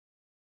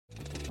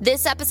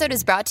This episode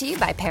is brought to you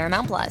by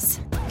Paramount Plus.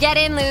 Get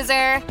in,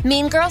 loser!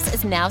 Mean Girls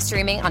is now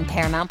streaming on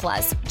Paramount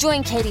Plus.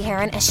 Join Katie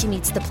Heron as she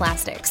meets the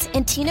plastics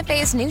in Tina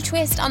Fey's new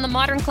twist on the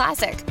modern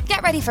classic.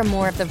 Get ready for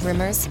more of the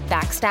rumors,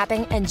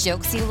 backstabbing, and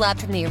jokes you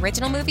loved from the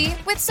original movie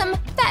with some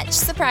fetch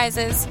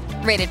surprises.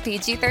 Rated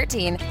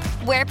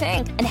PG-13. Wear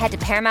pink and head to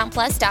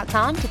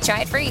ParamountPlus.com to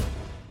try it free.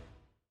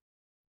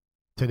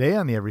 Today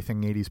on the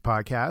Everything 80s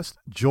podcast,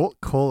 Jolt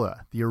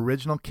Cola, the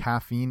original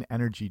caffeine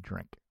energy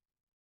drink.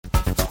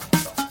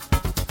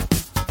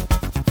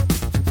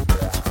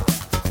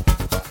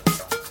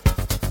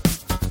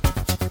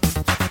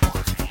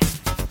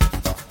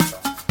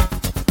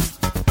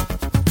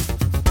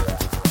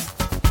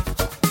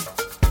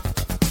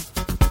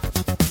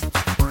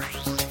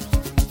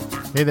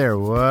 Hey there,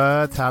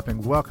 what's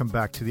happening? Welcome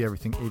back to the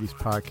Everything 80s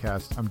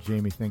podcast. I'm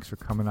Jamie. Thanks for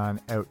coming on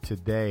out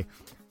today.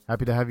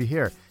 Happy to have you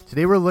here.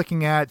 Today we're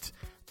looking at,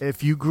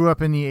 if you grew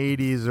up in the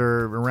 80s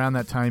or around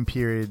that time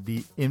period,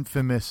 the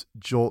infamous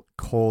Jolt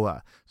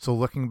Cola. So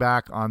looking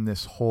back on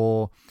this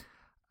whole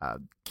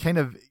kind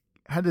of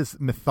had this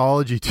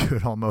mythology to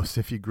it almost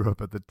if you grew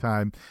up at the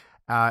time.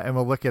 And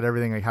we'll look at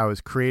everything, like how it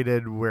was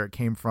created, where it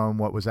came from,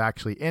 what was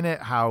actually in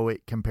it, how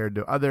it compared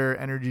to other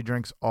energy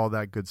drinks, all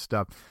that good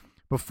stuff.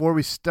 Before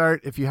we start,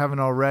 if you haven't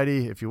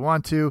already, if you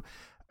want to,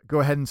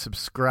 go ahead and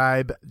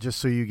subscribe just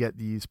so you get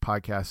these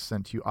podcasts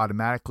sent to you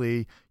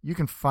automatically. You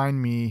can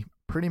find me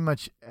pretty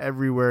much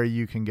everywhere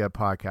you can get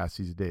podcasts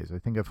these days. I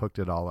think I've hooked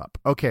it all up.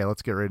 Okay,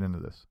 let's get right into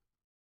this.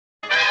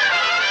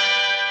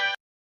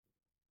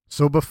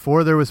 So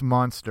before there was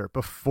Monster,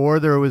 before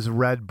there was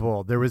Red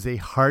Bull, there was a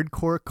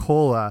hardcore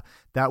cola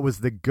that was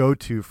the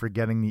go-to for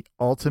getting the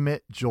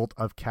ultimate jolt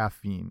of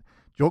caffeine.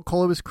 Jolt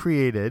Cola was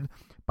created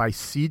by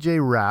CJ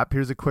Rapp.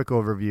 Here's a quick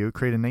overview.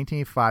 Created in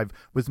 1985,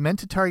 was meant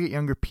to target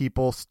younger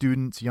people,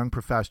 students, young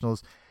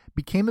professionals.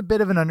 Became a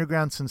bit of an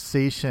underground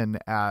sensation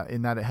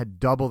in that it had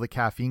double the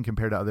caffeine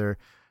compared to other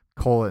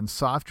cola and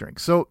soft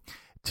drinks. So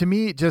to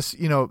me, just,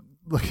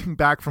 looking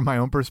back from my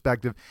own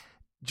perspective,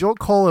 Jolt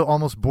Cola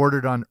almost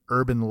bordered on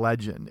urban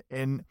legend.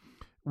 And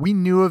we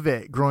knew of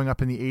it growing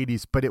up in the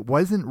 80s, but it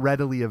wasn't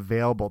readily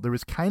available. There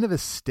was kind of a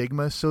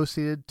stigma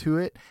associated to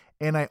it.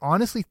 And I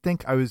honestly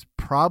think I was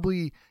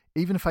probably,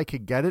 even if I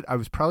could get it, I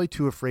was probably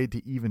too afraid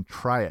to even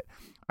try it.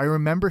 I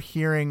remember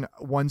hearing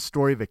one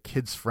story of a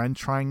kid's friend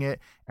trying it,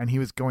 and he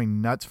was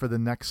going nuts for the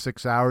next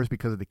 6 hours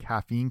because of the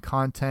caffeine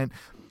content.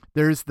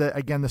 There's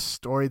the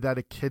story that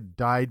a kid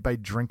died by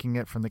drinking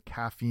it from the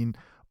caffeine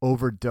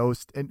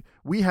overdosed, and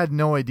we had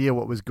no idea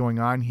what was going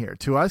on here.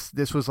 To us,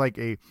 this was like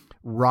a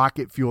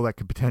rocket fuel that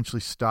could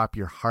potentially stop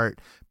your heart,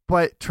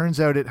 but turns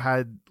out it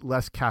had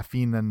less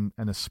caffeine than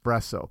an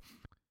espresso.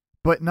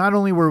 But not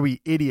only were we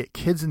idiot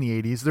kids in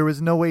the 80s, there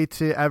was no way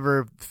to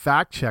ever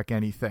fact check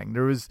anything.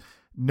 There was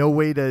no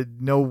way to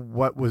know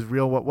what was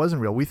real, what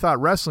wasn't real. We thought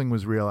wrestling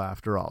was real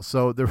after all,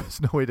 so there was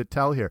no way to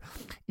tell here.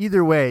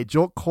 Either way,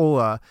 Jolt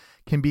Cola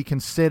can be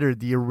considered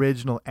the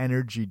original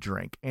energy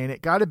drink, and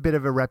it got a bit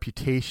of a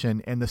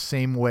reputation in the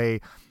same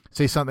way,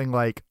 say, something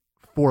like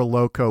Four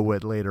Loko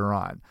would later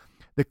on.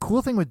 The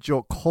cool thing with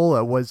Jolt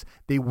Cola was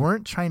they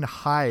weren't trying to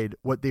hide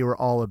what they were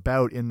all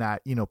about in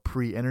that,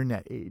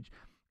 pre-internet age.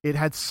 It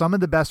had some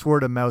of the best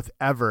word of mouth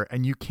ever,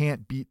 and you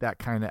can't beat that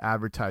kind of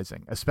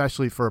advertising,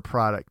 especially for a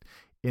product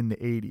in the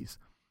 80s.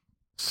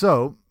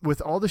 So, with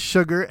all the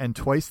sugar and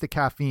twice the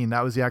caffeine,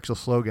 that was the actual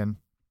slogan.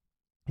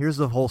 Here's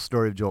the whole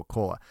story of Jolt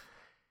Cola.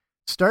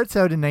 Starts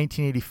out in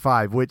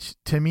 1985, which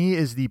to me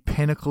is the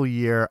pinnacle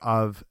year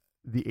of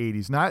the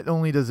 80s. Not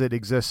only does it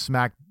exist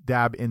smack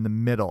dab in the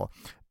middle,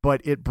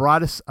 but it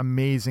brought us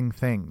amazing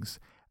things.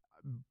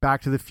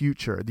 Back to the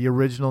Future, the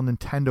original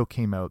Nintendo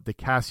came out, the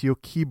Casio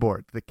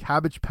keyboard, the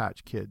Cabbage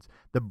Patch Kids,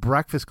 the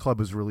Breakfast Club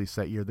was released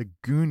that year, the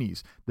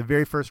Goonies, the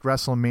very first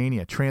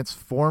WrestleMania,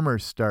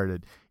 Transformers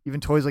started,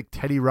 even toys like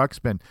Teddy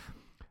Ruxpin.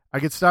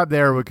 I could stop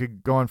there, we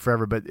could go on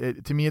forever,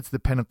 but to me it's the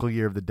pinnacle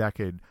year of the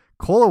decade.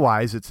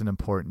 Cola-wise, it's an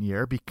important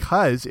year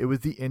because it was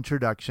the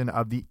introduction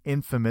of the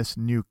infamous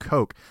New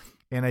Coke.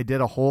 And I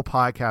did a whole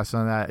podcast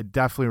on that. I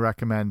definitely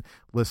recommend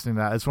listening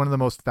to that. It's one of the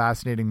most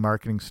fascinating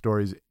marketing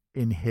stories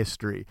in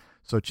history.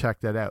 So check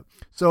that out.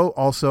 So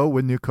also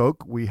with New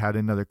Coke, we had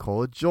another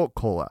cola, Jolt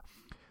Cola.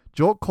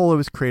 Jolt Cola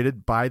was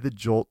created by the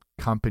Jolt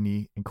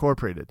Company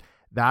Incorporated.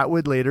 That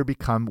would later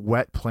become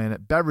Wet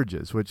Planet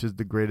Beverages, which is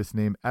the greatest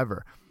name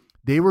ever.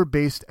 They were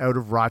based out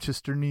of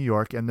Rochester, New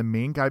York, and the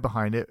main guy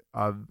behind it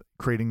of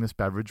creating this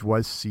beverage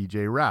was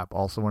CJ Rapp,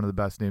 also one of the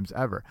best names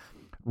ever.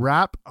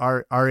 Rapp,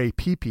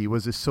 R-A-P-P,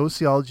 was a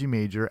sociology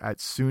major at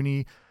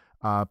SUNY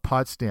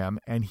Potsdam,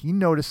 and he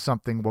noticed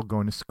something while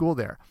going to school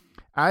there.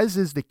 As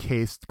is the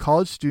case,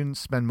 college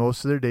students spend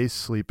most of their days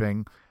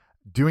sleeping,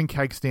 doing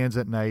keg stands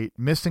at night,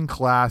 missing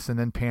class, and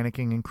then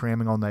panicking and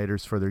cramming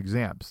all-nighters for their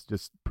exams.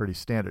 Just pretty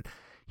standard.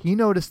 He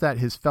noticed that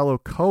his fellow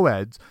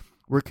co-eds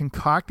were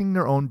concocting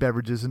their own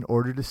beverages in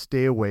order to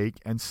stay awake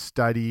and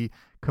study,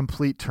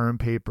 complete term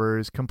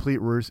papers, complete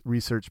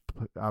research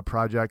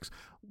projects,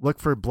 look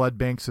for blood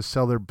banks to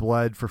sell their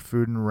blood for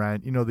food and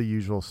rent, the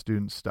usual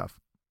student stuff.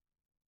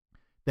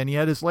 Then he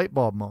had his light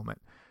bulb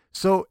moment.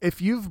 So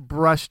if you've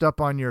brushed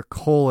up on your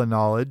cola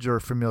knowledge or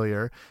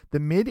familiar, the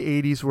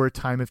mid-'80s were a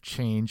time of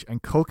change,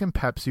 and Coke and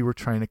Pepsi were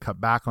trying to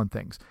cut back on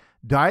things.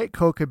 Diet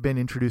Coke had been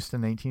introduced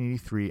in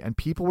 1983, and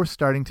people were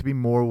starting to be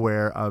more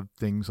aware of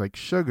things like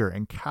sugar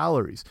and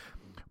calories.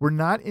 We're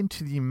not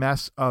into the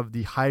mess of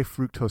the high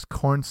fructose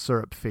corn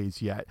syrup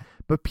phase yet,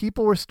 but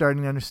people were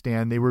starting to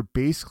understand they were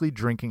basically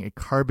drinking a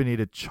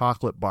carbonated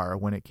chocolate bar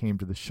when it came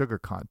to the sugar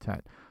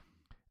content.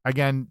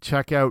 Again,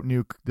 check out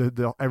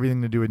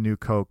everything to do with New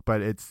Coke,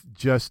 but it's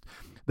just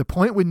the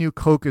point with New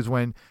Coke is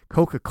when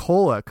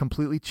Coca-Cola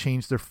completely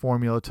changed their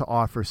formula to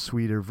offer a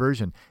sweeter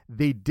version.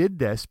 They did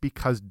this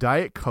because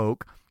Diet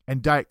Coke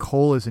and Diet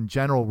Colas in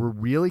general were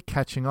really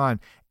catching on,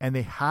 and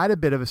they had a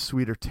bit of a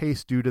sweeter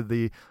taste due to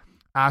the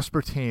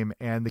aspartame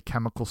and the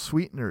chemical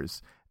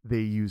sweeteners they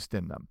used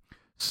in them.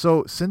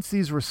 So since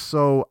these were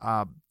so,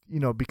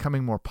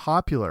 becoming more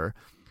popular,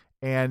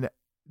 and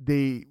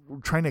they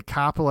were trying to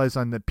capitalize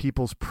on the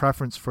people's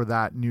preference for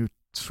that new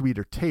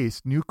sweeter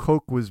taste, New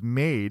Coke was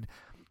made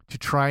to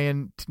try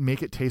and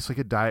make it taste like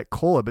a Diet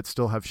Cola, but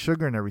still have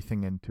sugar and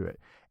everything into it.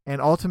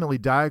 And ultimately,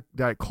 Diet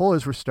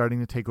Colas were starting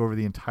to take over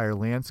the entire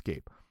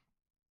landscape.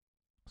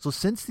 So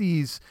since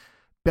these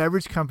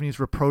beverage companies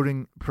were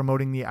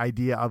promoting the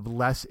idea of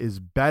less is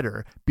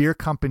better, beer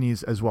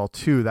companies as well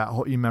too, that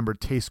whole, you remember,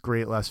 taste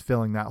great, less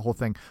filling, that whole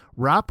thing,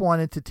 Rap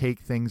wanted to take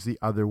things the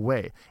other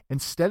way.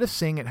 Instead of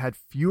saying it had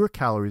fewer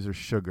calories or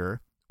sugar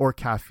or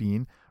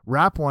caffeine,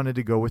 Rap wanted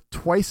to go with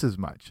twice as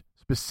much,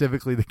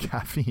 specifically the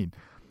caffeine.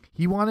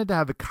 He wanted to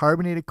have a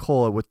carbonated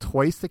cola with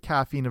twice the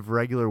caffeine of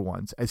regular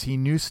ones, as he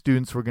knew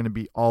students were going to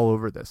be all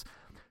over this.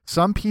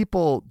 Some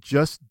people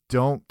just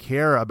don't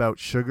care about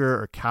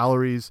sugar or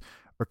calories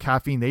or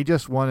caffeine. They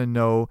just want to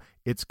know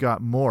it's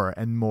got more,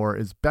 and more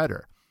is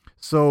better.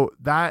 So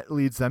that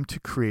leads them to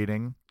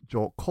creating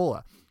Jolt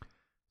Cola.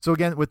 So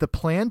again, with the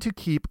plan to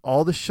keep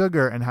all the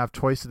sugar and have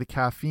twice of the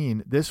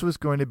caffeine, this was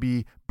going to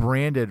be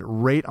branded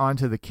right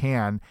onto the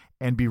can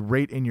and be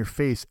right in your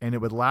face, and it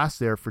would last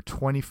there for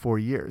 24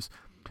 years.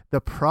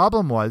 The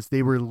problem was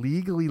they were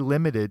legally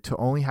limited to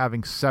only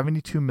having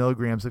 72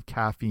 milligrams of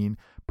caffeine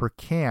per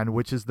can,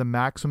 which is the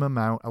maximum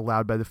amount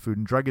allowed by the Food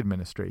and Drug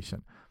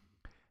Administration.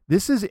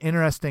 This is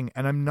interesting,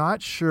 and I'm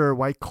not sure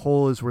why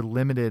colas were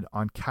limited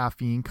on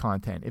caffeine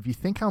content. If you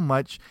think how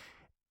much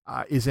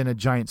is in a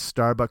giant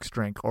Starbucks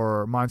drink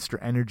or Monster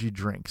Energy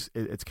drinks,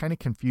 it's kind of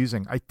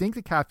confusing. I think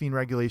the caffeine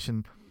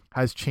regulation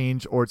has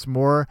changed, or it's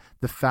more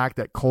the fact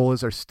that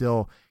colas are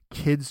still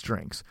kids'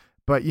 drinks.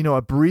 But,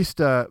 a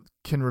barista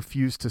can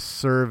refuse to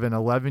serve an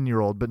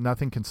 11-year-old, but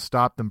nothing can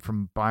stop them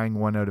from buying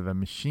one out of a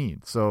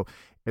machine. So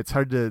it's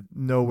hard to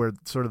know where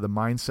sort of the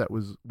mindset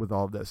was with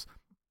all this.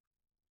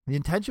 The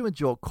intention with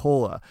Jolt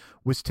Cola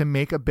was to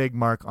make a big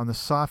mark on the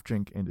soft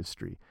drink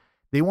industry.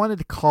 They wanted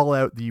to call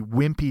out the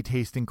wimpy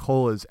tasting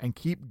colas and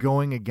keep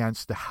going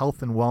against the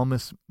health and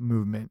wellness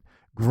movement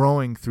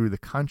growing through the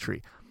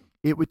country.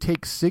 It would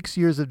take 6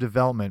 years of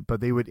development,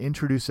 but they would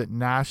introduce it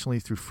nationally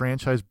through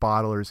franchise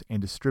bottlers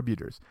and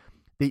distributors.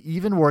 They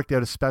even worked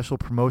out a special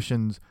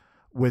promotions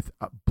with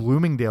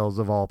Bloomingdale's,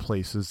 of all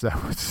places,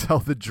 that would sell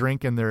the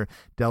drink in their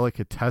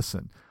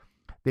delicatessen.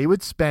 They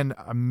would spend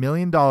 $1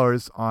 million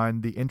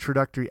on the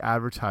introductory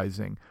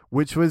advertising,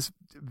 which was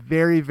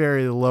very,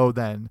 very low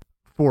then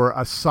for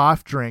a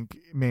soft drink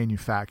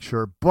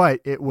manufacturer, but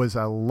it was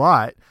a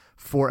lot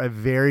for a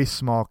very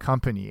small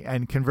company.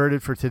 And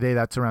converted for today,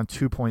 that's around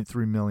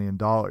 $2.3 million.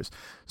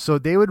 So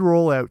they would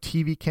roll out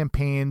TV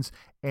campaigns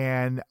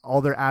and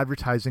all their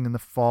advertising in the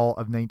fall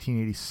of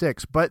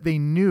 1986, but they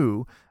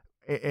knew,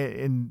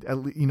 and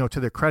to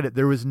their credit,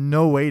 there was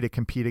no way to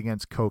compete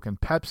against Coke and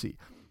Pepsi.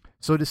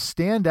 So to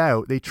stand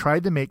out, they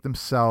tried to make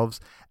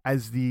themselves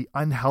as the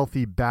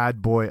unhealthy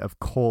bad boy of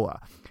cola.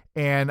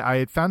 And I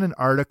had found an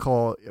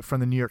article from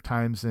the New York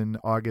Times in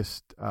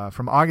August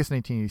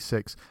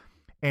 1986,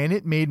 and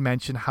it made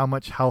mention how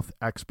much health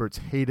experts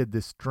hated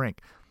this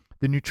drink.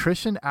 The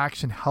Nutrition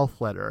Action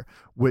Health Letter,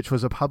 which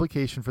was a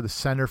publication for the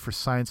Center for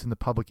Science and the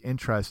Public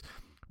Interest,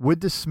 would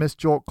dismiss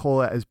Jolt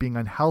Cola as being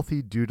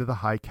unhealthy due to the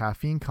high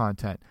caffeine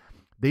content.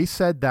 They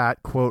said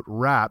that, quote,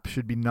 Rap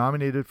should be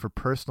nominated for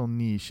personal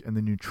niche in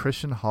the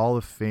Nutrition Hall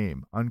of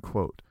Fame,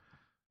 unquote.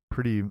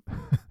 Pretty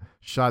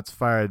shots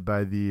fired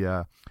by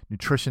the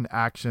Nutrition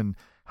Action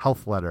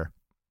Health Letter.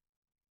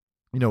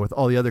 With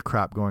all the other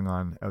crap going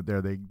on out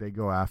there, they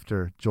go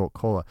after Jolt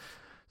Cola.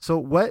 So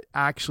what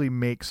actually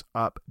makes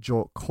up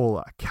Jolt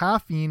Cola?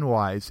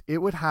 Caffeine-wise, it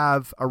would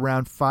have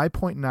around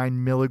 5.9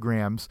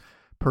 milligrams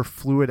per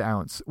fluid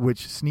ounce,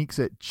 which sneaks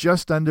it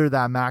just under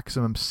that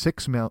maximum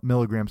 6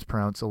 milligrams per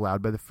ounce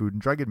allowed by the Food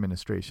and Drug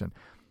Administration.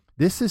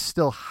 This is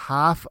still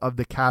half of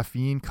the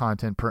caffeine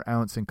content per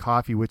ounce in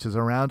coffee, which is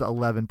around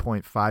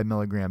 11.5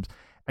 milligrams.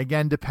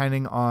 Again,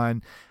 depending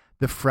on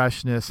the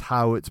freshness,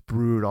 how it's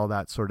brewed, all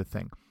that sort of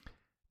thing.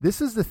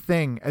 This is the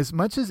thing. As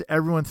much as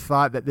everyone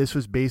thought that this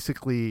was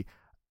basically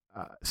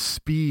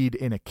speed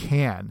in a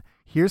can,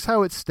 here's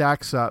how it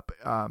stacks up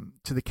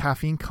to the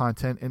caffeine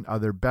content in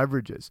other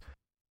beverages.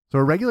 So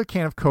a regular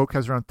can of Coke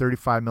has around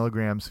 35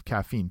 milligrams of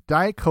caffeine.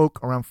 Diet Coke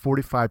around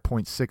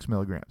 45.6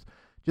 milligrams.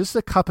 Just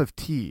a cup of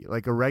tea,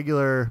 like a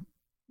regular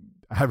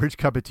average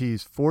cup of tea,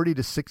 is 40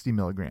 to 60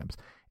 milligrams.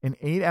 An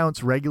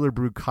 8-ounce regular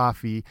brewed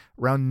coffee,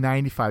 around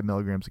 95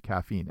 milligrams of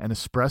caffeine. An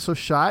espresso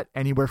shot,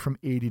 anywhere from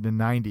 80 to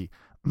 90.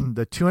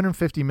 The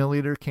 250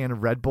 milliliter can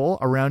of Red Bull,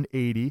 around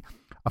 80.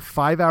 A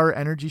 5-hour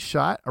energy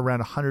shot, around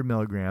 100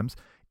 milligrams.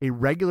 A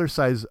regular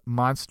size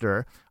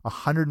Monster,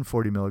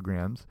 140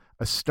 milligrams.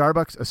 A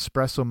Starbucks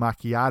espresso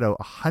macchiato,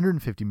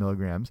 150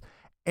 milligrams.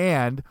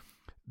 And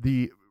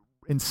the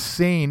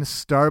insane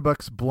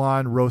Starbucks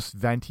blonde roast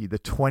venti, the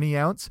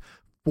 20-ounce,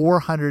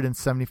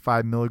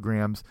 475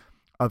 milligrams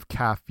of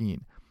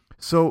caffeine.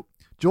 So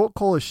Jolt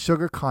Cola's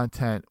sugar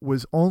content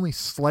was only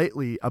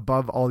slightly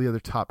above all the other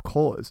top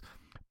colas.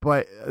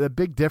 But the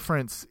big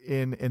difference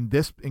in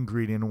this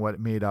ingredient and what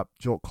made up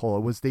Jolt Cola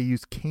was they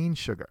used cane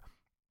sugar.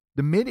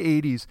 The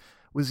mid-'80s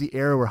was the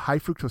era where high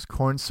fructose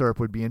corn syrup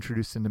would be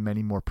introduced into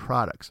many more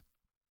products.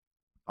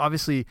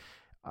 Obviously,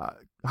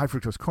 high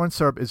fructose corn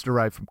syrup is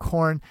derived from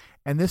corn,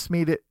 and this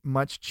made it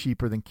much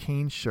cheaper than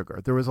cane sugar.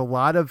 There was a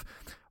lot of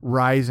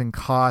rise in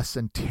costs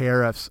and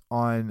tariffs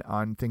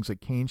on things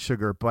like cane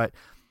sugar, but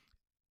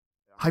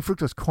high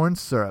fructose corn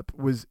syrup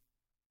was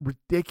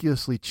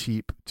ridiculously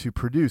cheap to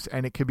produce,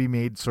 and it could be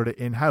made sort of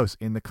in-house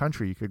in the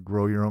country. You could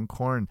grow your own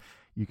corn.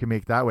 You can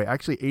make that way.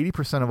 Actually,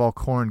 80% of all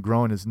corn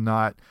grown is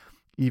not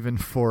even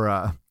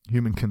for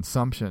human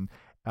consumption.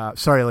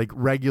 Like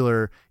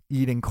regular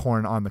eating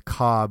corn on the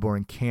cob or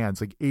in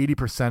cans. Like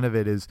 80% of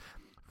it is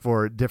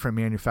for different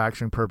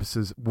manufacturing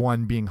purposes,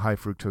 one being high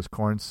fructose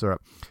corn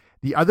syrup.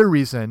 The other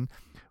reason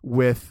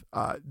with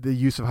the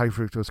use of high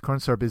fructose corn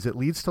syrup is it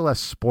leads to less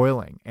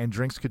spoiling, and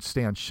drinks could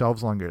stay on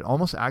shelves longer. It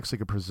almost acts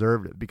like a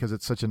preservative because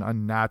it's such an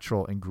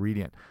unnatural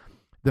ingredient.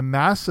 The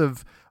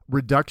massive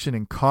reduction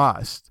in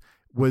cost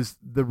was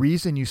the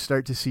reason you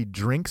start to see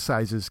drink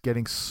sizes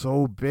getting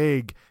so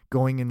big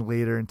going in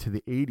later into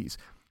the 80s.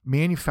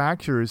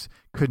 Manufacturers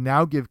could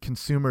now give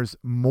consumers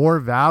more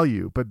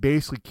value, but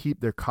basically keep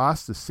their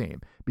costs the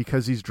same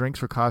because these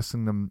drinks were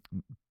costing them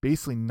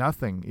basically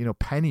nothing,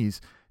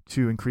 pennies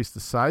to increase the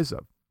size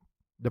of.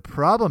 The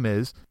problem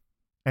is,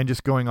 and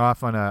just going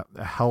off on a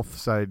health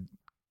side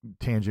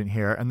tangent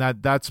here, and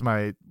that's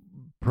my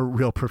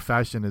real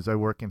profession is I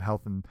work in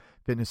health and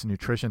fitness and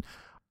nutrition.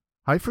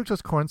 High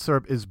fructose corn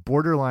syrup is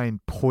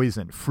borderline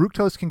poison.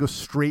 Fructose can go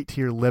straight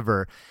to your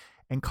liver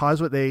and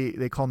cause what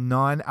they call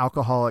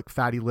non-alcoholic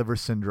fatty liver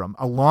syndrome,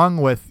 along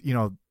with,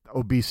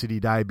 obesity,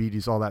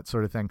 diabetes, all that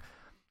sort of thing.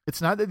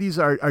 It's not that these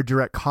are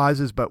direct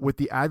causes, but with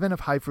the advent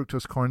of high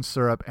fructose corn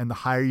syrup and the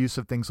higher use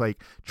of things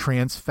like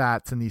trans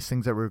fats and these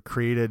things that were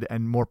created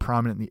and more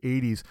prominent in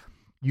the 80s,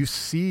 you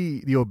see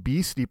the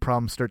obesity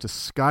problem start to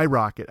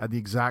skyrocket at the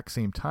exact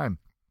same time.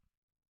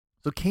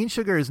 So cane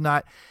sugar is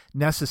not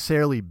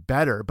necessarily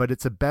better, but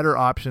it's a better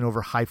option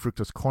over high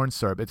fructose corn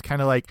syrup. It's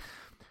kind of like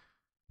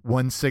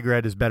one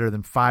cigarette is better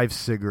than 5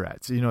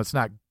 cigarettes. It's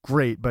not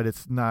great, but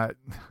it's not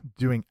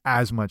doing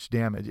as much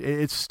damage.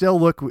 It's still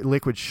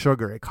liquid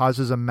sugar. It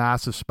causes a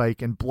massive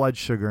spike in blood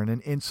sugar and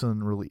an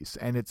insulin release.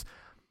 And it's,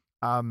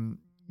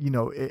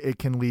 it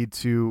can lead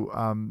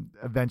to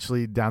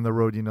eventually down the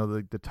road,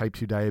 the type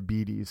 2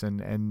 diabetes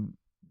and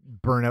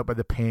burnout by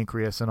the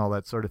pancreas and all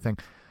that sort of thing.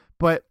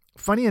 But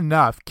funny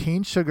enough,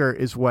 cane sugar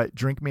is what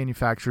drink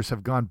manufacturers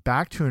have gone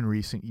back to in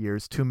recent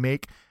years to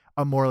make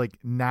a more like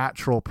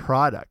natural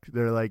product.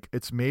 They're like,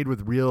 it's made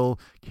with real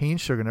cane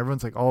sugar, and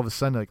everyone's like, all of a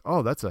sudden, like,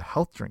 oh, that's a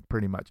health drink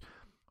pretty much.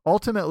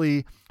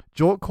 Ultimately,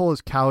 Jolt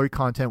Cola's calorie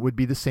content would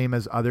be the same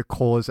as other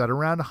colas at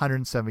around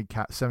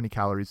 170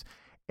 calories.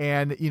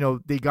 And,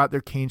 they got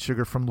their cane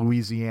sugar from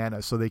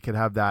Louisiana, so they could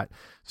have that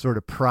sort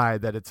of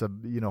pride that it's a,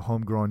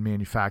 homegrown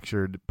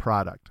manufactured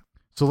product.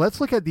 So let's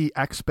look at the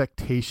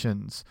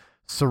expectations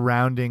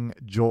surrounding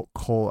Jolt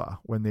Cola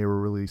when they were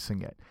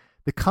releasing it.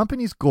 The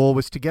company's goal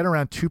was to get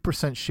around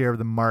 2% share of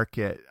the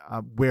market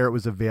where it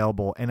was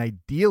available, and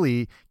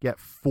ideally get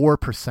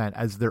 4%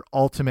 as their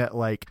ultimate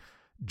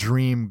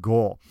dream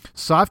goal.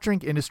 Soft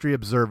drink industry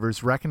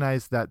observers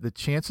recognized that the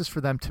chances for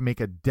them to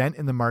make a dent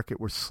in the market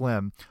were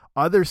slim.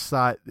 Others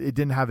thought it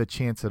didn't have a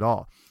chance at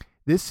all.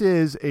 This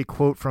is a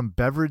quote from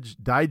Beverage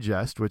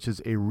Digest, which is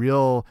a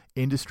real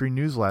industry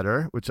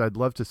newsletter, which I'd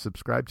love to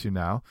subscribe to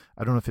now.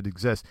 I don't know if it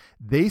exists.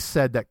 They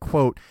said that,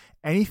 quote,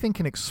 anything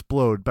can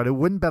explode, but I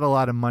wouldn't bet a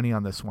lot of money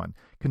on this one.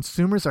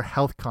 Consumers are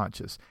health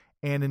conscious,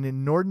 and an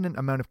inordinate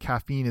amount of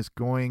caffeine is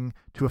going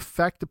to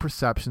affect the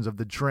perceptions of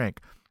the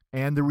drink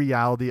and the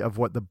reality of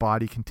what the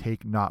body can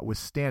take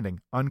notwithstanding,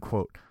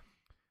 unquote.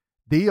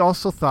 They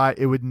also thought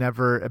it would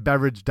never,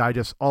 Beverage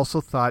Digest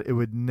also thought it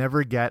would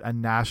never get a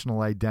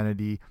national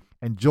identity,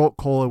 and Jolt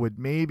Cola would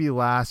maybe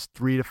last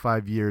 3 to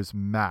 5 years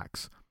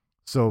max.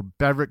 So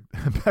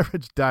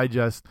Beverage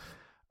Digest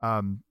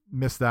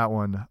missed that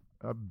one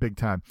big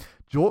time.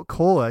 Jolt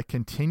Cola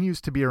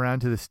continues to be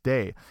around to this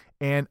day,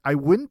 and I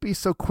wouldn't be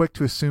so quick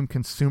to assume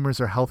consumers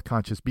are health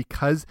conscious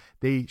because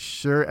they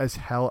sure as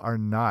hell are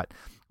not.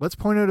 Let's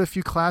point out a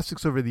few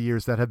classics over the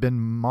years that have been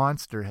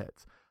monster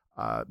hits.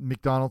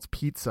 McDonald's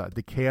Pizza,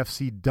 the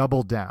KFC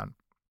Double Down,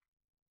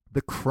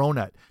 the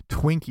Cronut,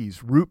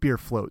 Twinkies, root beer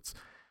floats,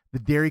 the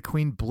Dairy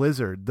Queen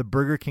Blizzard, the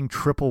Burger King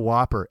Triple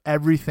Whopper,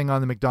 everything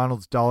on the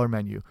McDonald's dollar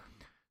menu,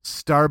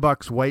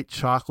 Starbucks White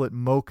Chocolate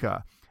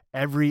Mocha,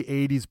 every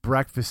 80s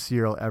breakfast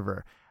cereal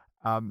ever.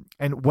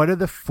 And what are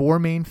the four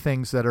main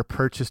things that are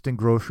purchased in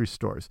grocery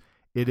stores?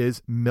 It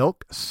is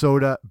milk,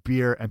 soda,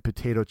 beer, and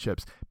potato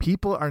chips.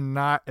 People are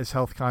not as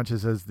health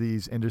conscious as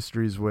these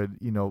industries would,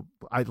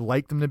 I'd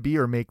like them to be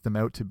or make them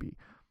out to be.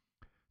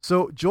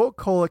 So Jolt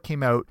Cola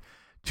came out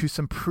to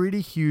some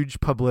pretty huge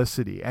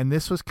publicity. And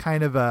this was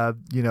kind of a,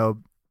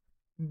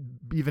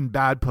 even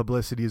bad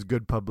publicity is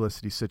good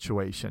publicity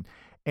situation.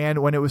 And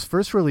when it was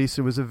first released,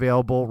 it was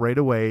available right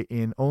away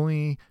in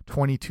only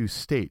 22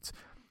 states.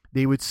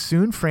 They would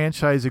soon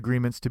franchise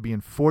agreements to be in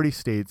 40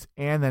 states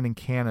and then in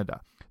Canada.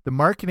 The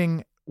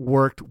marketing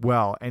worked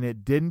well, and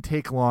it didn't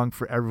take long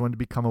for everyone to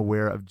become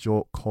aware of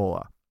Jolt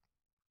Cola.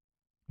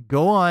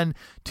 Go on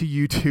to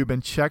YouTube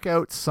and check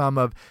out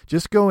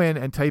just go in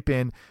and type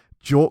in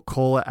Jolt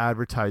Cola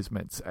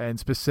advertisements, and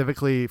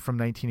specifically from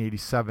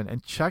 1987,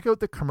 and check out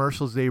the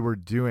commercials they were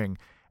doing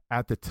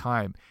at the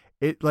time.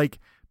 It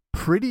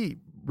pretty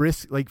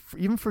risk,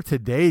 even for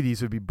today,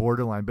 these would be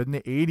borderline, but in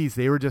the 80s,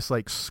 they were just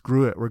like,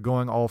 screw it, we're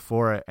going all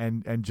for it,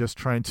 and just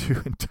trying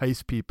to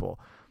entice people.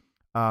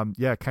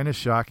 Yeah, kind of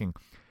shocking.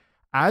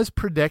 As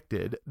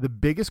predicted, the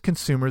biggest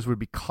consumers would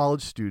be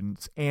college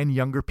students and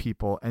younger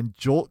people, and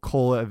Jolt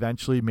Cola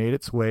eventually made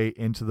its way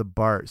into the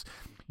bars.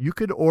 You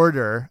could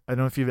order, I don't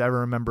know if you ever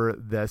remember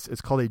this,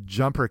 it's called a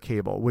jumper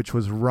cable, which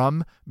was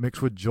rum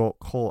mixed with Jolt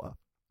Cola.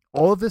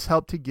 All of this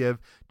helped to give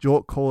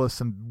Jolt Cola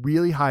some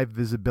really high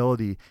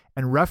visibility,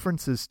 and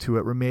references to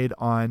it were made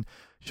on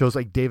shows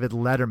like David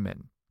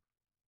Letterman,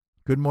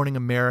 Good Morning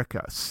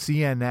America,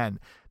 CNN.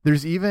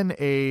 There's even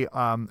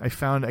I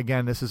found,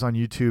 again, this is on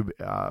YouTube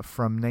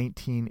from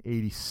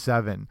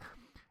 1987.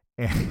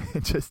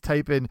 And just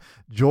type in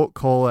Jolt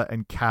Cola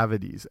and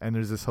cavities, and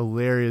there's this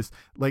hilarious,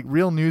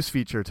 real news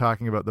feature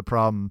talking about the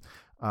problem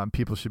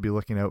people should be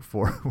looking out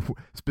for,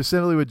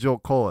 specifically with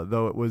Jolt Cola,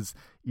 though it was,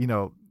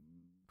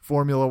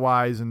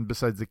 formula-wise, and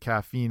besides the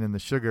caffeine and the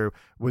sugar,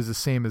 was the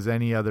same as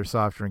any other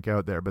soft drink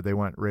out there, but they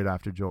went right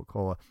after Jolt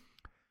Cola.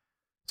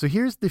 So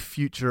here's the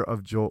future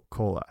of Jolt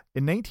Cola.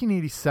 In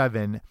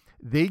 1987,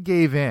 they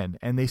gave in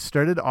and they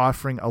started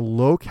offering a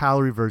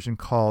low-calorie version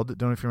called,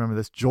 don't know if you remember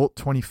this, Jolt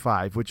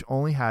 25, which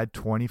only had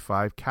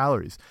 25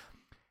 calories.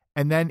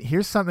 And then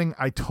here's something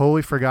I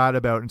totally forgot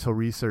about until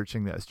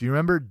researching this. Do you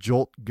remember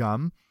Jolt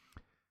gum?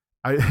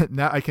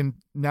 I can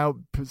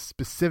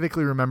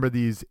specifically remember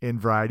these in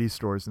variety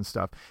stores and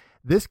stuff.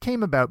 This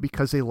came about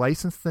because they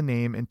licensed the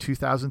name in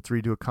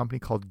 2003 to a company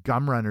called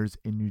Gum Runners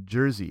in New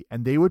Jersey,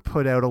 and they would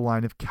put out a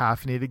line of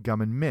caffeinated gum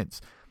and mints.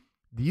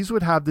 These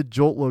would have the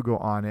Jolt logo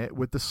on it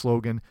with the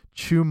slogan,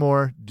 chew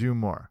more, do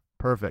more.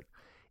 Perfect.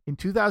 In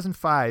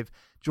 2005,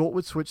 Jolt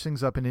would switch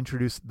things up and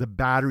introduce the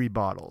battery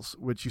bottles,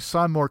 which you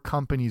saw more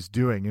companies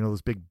doing,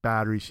 those big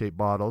battery-shaped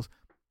bottles.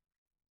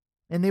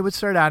 And they would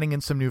start adding in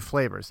some new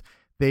flavors.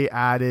 They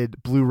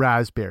added blue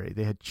raspberry.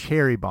 They had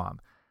cherry bomb.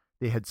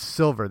 They had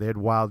silver. They had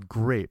wild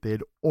grape. They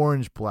had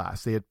orange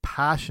blast. They had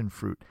passion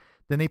fruit.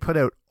 Then they put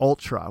out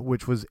Ultra,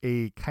 which was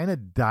a kind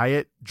of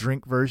diet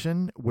drink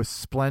version with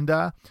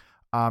Splenda,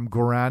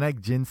 guarana,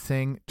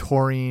 ginseng,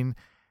 taurine,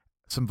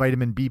 some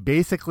vitamin B,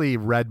 basically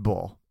Red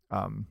Bull,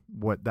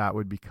 what that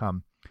would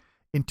become.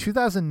 In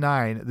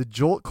 2009, the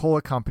Jolt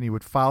Cola Company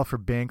would file for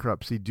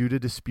bankruptcy due to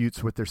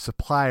disputes with their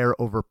supplier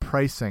over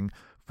pricing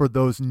for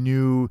those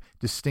new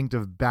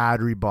distinctive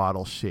battery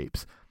bottle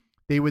shapes.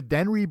 They would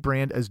then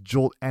rebrand as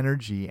Jolt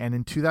Energy, and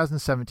in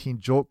 2017,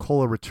 Jolt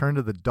Cola returned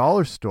to the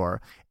dollar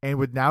store and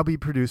would now be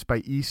produced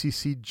by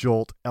ECC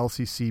Jolt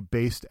LCC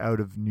based out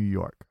of New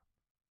York.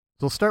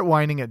 So we'll start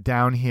winding it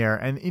down here.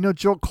 And,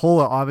 Jolt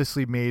Cola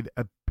obviously made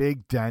a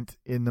big dent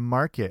in the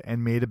market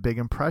and made a big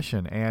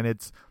impression. And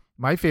it's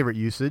my favorite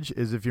usage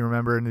is, if you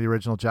remember, in the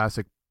original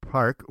Jurassic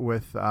Park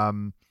with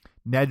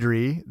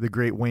Nedry, the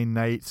great Wayne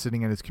Knight,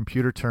 sitting at his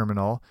computer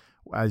terminal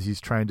as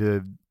he's trying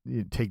to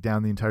take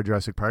down the entire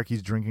Jurassic Park.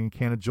 He's drinking a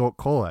can of Jolt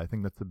Cola. I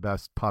think that's the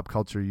best pop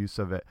culture use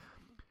of it.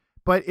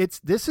 But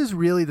this is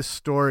really the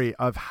story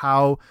of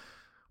how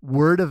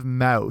word of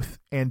mouth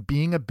and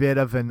being a bit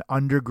of an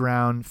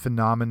underground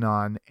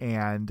phenomenon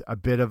and a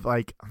bit of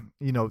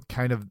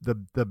kind of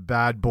the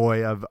bad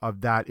boy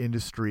of that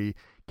industry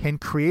can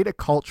create a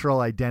cultural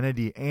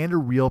identity and a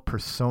real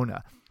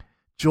persona.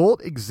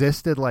 Jolt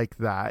existed like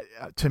that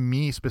to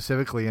me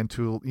specifically, and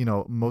to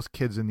most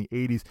kids in the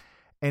 80s,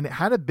 and it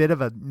had a bit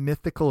of a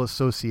mythical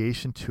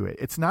association to it.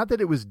 It's not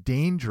that it was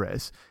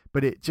dangerous,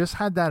 but it just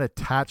had that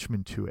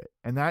attachment to it,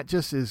 and that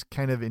just is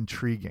kind of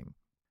intriguing.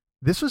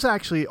 This was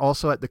actually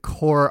also at the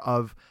core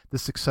of the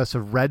success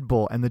of Red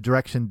Bull and the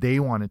direction they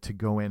wanted to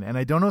go in. And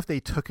I don't know if they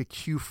took a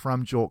cue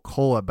from Jolt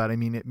Cola, but I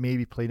mean, it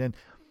maybe played in.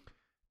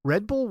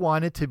 Red Bull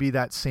wanted to be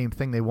that same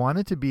thing. They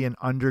wanted to be an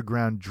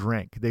underground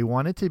drink. They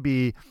wanted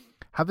to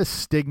have a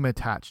stigma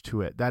attached to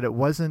it, that it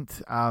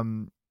wasn't,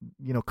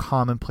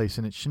 commonplace,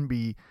 and it shouldn't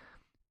be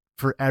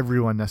for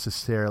everyone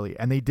necessarily.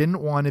 And they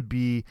didn't want to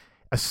be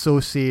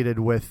associated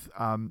with,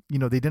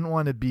 they didn't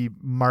want to be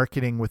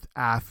marketing with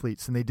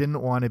athletes, and they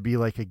didn't want to be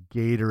like a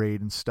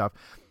Gatorade and stuff.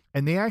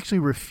 And they actually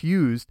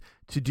refused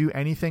to do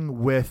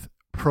anything with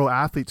pro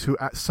athletes who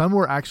some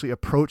were actually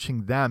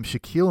approaching them.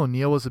 Shaquille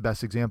O'Neal was the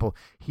best example.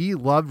 He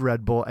loved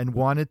Red Bull and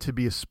wanted to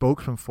be a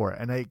spokesman for it.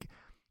 And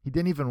he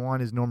didn't even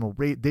want his normal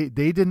rate. They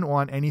didn't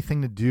want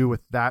anything to do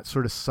with that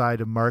sort of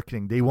side of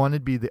marketing. They wanted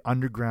to be the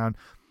underground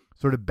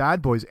sort of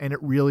bad boys, and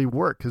it really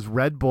worked because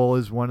Red Bull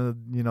is one of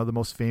the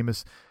most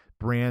famous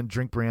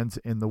drink brands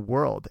in the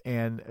world.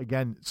 And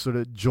again, sort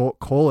of Jolt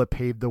Cola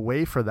paved the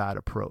way for that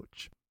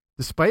approach.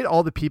 Despite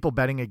all the people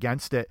betting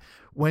against it,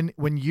 when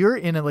you're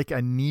in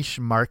a niche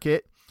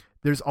market,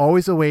 there's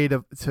always a way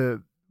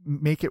to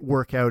make it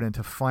work out and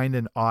to find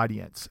an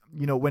audience.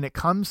 When it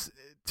comes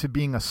to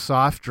being a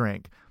soft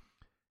drink,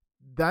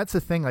 that's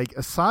the thing. Like,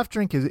 a soft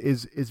drink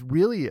is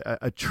really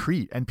a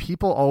treat, and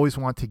people always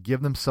want to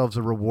give themselves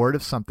a reward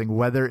of something,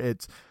 whether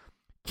it's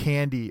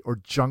candy or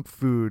junk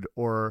food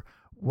or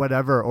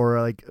whatever,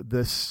 or like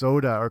the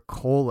soda or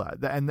cola.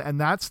 And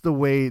that's the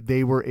way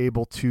they were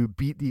able to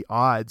beat the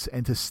odds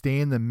and to stay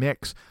in the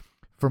mix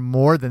for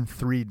more than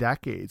 3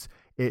 decades.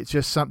 It's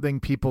just something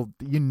people,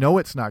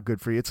 it's not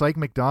good for you. It's like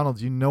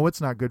McDonald's,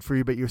 it's not good for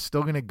you, but you're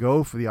still going to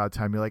go for the odd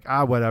time. You're like,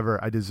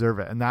 whatever, I deserve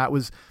it. And that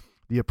was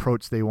the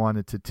approach they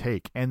wanted to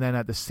take. And then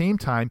at the same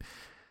time,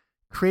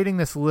 creating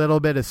this little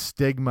bit of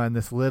stigma and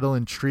this little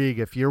intrigue.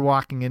 If you're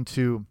walking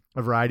into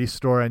a variety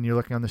store and you're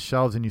looking on the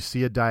shelves and you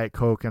see a Diet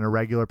Coke and a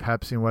regular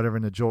Pepsi and whatever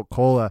and a Jolt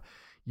Cola,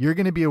 you're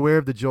going to be aware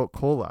of the Jolt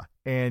Cola,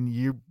 and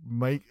you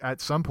might at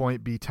some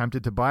point be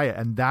tempted to buy it.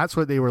 And that's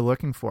what they were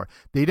looking for.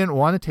 They didn't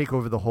want to take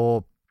over the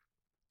whole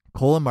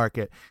cola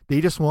market.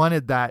 They just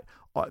wanted that,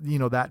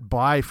 that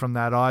buy from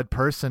that odd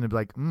person to be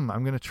like, I'm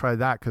going to try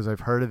that because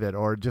I've heard of it,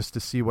 or just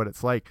to see what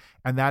it's like.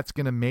 And that's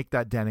going to make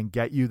that dent and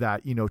get you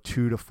that, 2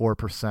 to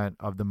 4%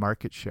 of the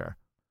market share.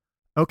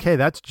 Okay,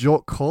 that's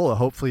Jolt Cola.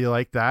 Hopefully you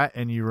like that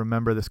and you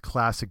remember this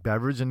classic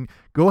beverage, and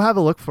go have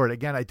a look for it.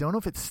 Again, I don't know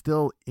if it's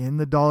still in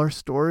the dollar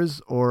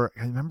stores, or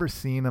I remember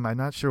seeing them. I'm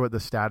not sure what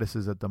the status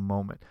is at the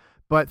moment.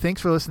 But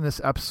thanks for listening to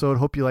this episode.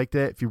 Hope you liked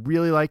it. If you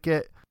really like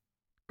it,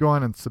 go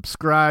on and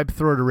subscribe,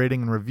 throw it a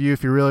rating and review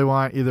if you really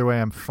want. Either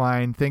way, I'm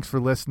fine. Thanks for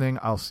listening.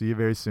 I'll see you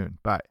very soon.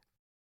 Bye.